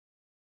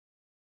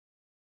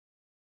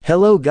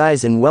Hello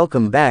guys and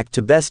welcome back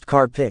to Best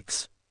Car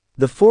Picks.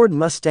 The Ford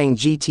Mustang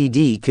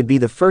GTD could be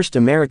the first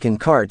American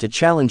car to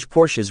challenge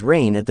Porsche's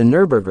reign at the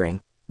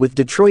Nürburgring, with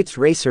Detroit's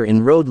racer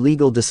in road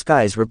legal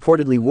disguise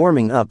reportedly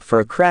warming up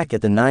for a crack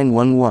at the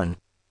 911.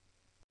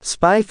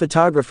 Spy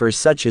photographers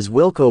such as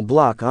Wilco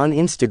Block on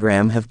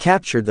Instagram have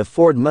captured the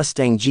Ford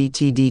Mustang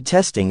GTD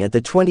testing at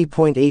the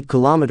 20.8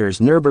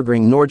 km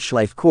Nürburgring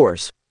Nordschleife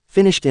course,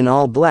 finished in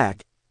all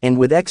black, and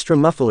with extra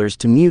mufflers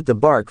to mute the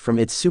bark from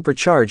its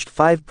supercharged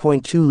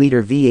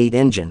 5.2-liter V8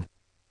 engine.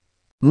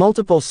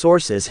 Multiple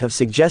sources have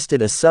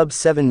suggested a sub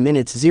 7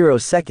 minutes 0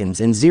 seconds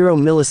and 0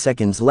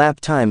 milliseconds lap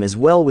time is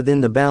well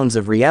within the bounds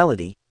of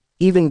reality,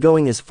 even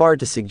going as far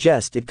to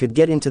suggest it could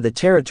get into the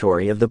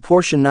territory of the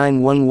Porsche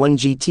 911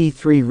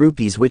 GT3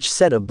 rupees, which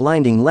set a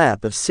blinding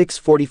lap of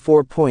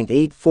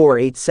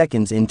 6:44.848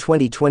 seconds in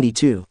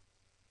 2022.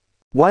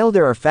 While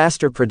there are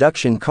faster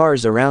production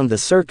cars around the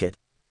circuit,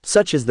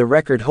 such as the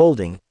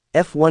record-holding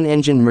F1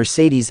 engine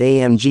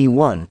Mercedes-AMG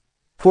 1,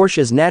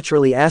 Porsche's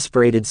naturally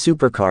aspirated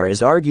supercar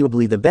is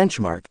arguably the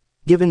benchmark,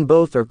 given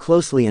both are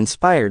closely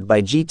inspired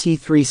by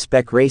GT3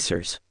 spec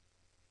racers.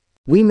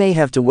 We may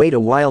have to wait a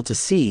while to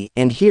see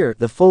and hear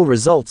the full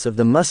results of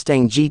the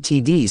Mustang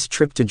GTD's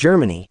trip to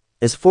Germany,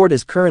 as Ford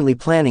is currently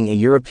planning a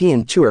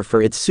European tour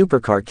for its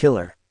supercar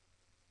killer.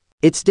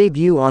 Its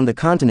debut on the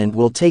continent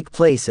will take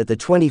place at the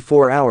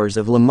 24 Hours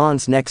of Le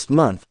Mans next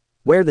month,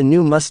 where the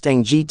new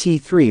Mustang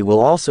GT3 will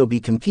also be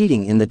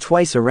competing in the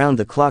twice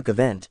around-the-clock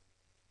event.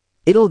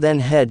 It'll then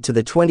head to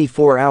the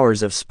 24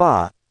 Hours of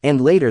Spa, and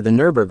later the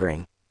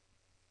Nürburgring.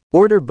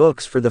 Order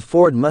books for the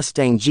Ford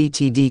Mustang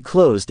GTD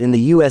closed in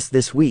the US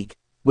this week,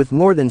 with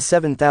more than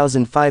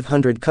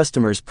 7,500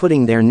 customers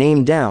putting their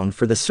name down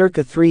for the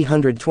circa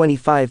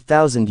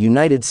 $325,000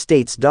 United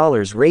States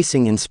dollars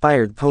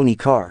racing-inspired pony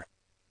car.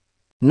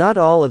 Not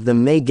all of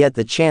them may get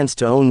the chance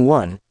to own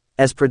one,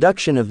 as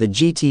production of the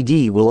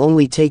GTD will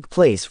only take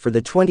place for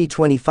the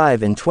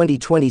 2025 and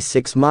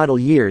 2026 model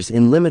years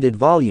in limited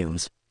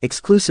volumes,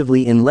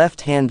 exclusively in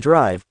left-hand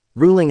drive,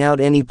 ruling out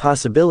any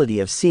possibility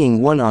of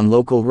seeing one on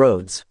local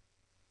roads.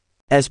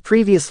 As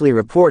previously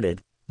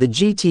reported, the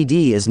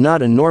GTD is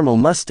not a normal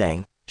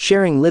Mustang,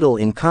 sharing little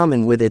in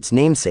common with its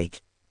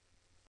namesake.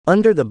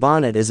 Under the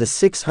bonnet is a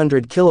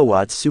 600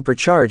 kilowatts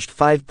supercharged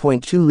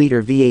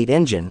 5.2-liter V8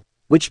 engine,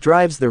 which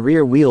drives the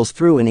rear wheels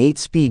through an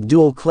 8-speed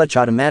dual-clutch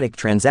automatic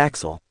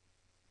transaxle.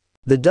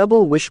 The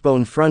double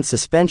wishbone front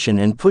suspension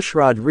and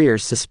pushrod rear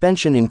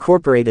suspension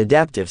incorporate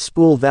adaptive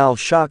spool valve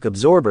shock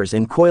absorbers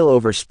and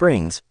coilover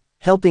springs,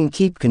 helping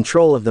keep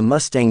control of the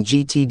Mustang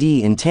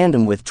GTD in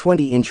tandem with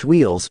 20-inch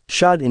wheels,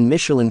 shod in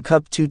Michelin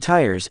Cup 2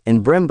 tires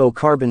and Brembo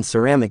carbon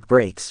ceramic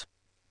brakes.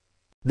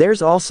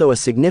 There's also a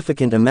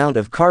significant amount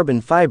of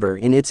carbon fiber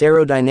in its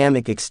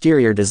aerodynamic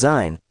exterior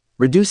design,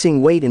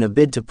 reducing weight in a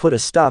bid to put a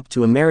stop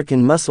to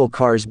American muscle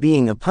cars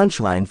being a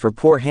punchline for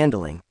poor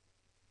handling.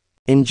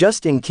 And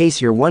just in case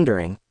you're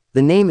wondering,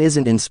 the name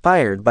isn't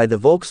inspired by the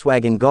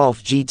Volkswagen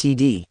Golf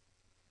GTD.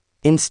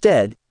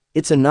 Instead,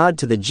 it's a nod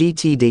to the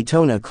GT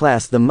Daytona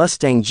class the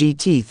Mustang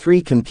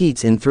GT3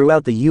 competes in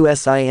throughout the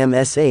US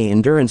IMSA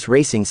Endurance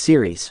Racing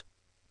Series.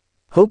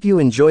 Hope you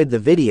enjoyed the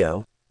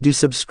video. Do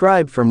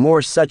subscribe for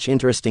more such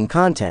interesting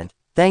content.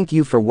 Thank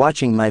you for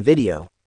watching my video.